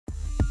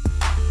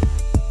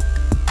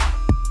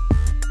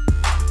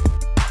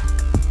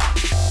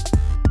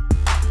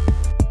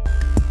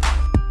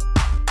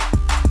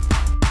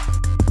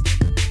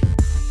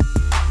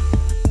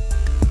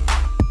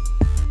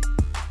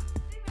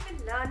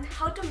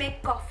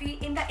make coffee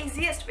in the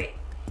easiest way.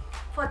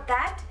 For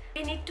that,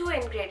 we need two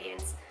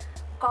ingredients,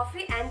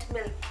 coffee and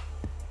milk.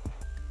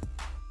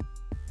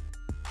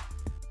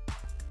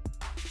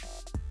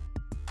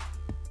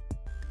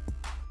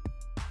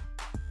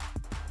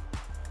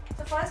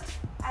 So first,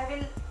 I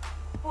will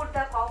put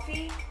the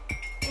coffee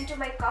into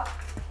my cup.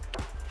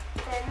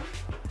 Then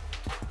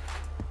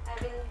I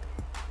will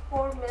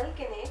pour milk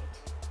in it.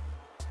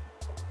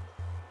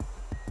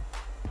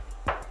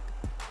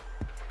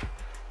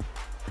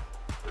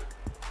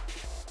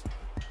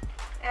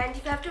 And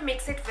you have to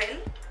mix it well.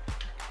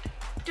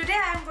 Today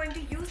I am going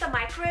to use the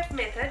microwave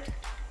method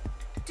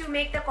to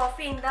make the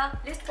coffee in the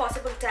least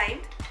possible time.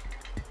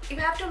 You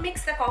have to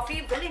mix the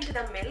coffee well into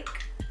the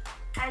milk,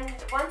 and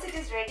once it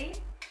is ready,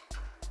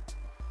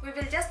 we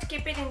will just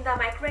keep it in the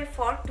microwave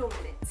for 2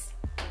 minutes.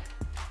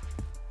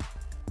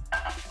 I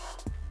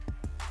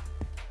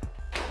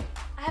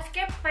have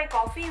kept my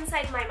coffee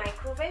inside my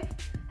microwave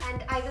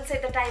and I will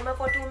set the timer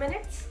for 2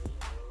 minutes.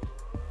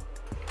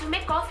 To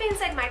make coffee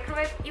inside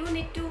microwave, you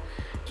need to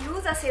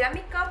use a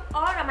ceramic cup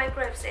or a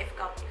microwave safe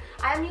cup.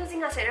 I am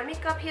using a ceramic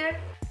cup here.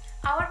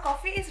 Our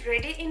coffee is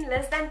ready in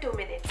less than 2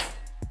 minutes.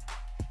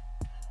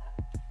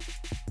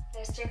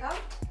 Let's check out.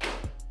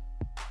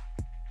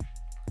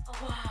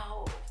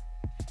 Wow!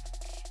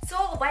 So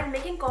while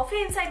making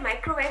coffee inside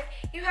microwave,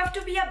 you have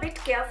to be a bit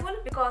careful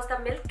because the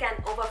milk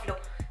can overflow.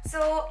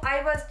 So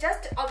I was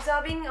just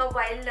observing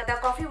while the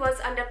coffee was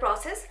under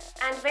process,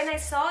 and when I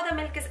saw the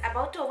milk is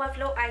about to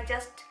overflow, I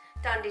just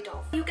turned it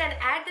off. You can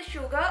add the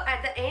sugar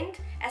at the end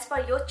as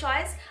per your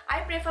choice. I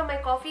prefer my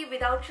coffee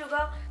without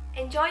sugar.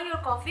 Enjoy your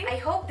coffee. I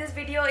hope this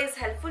video is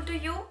helpful to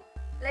you.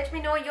 Let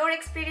me know your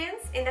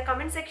experience in the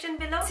comment section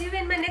below. See you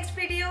in my next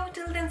video.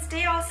 Till then,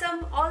 stay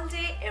awesome all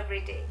day,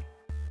 every day.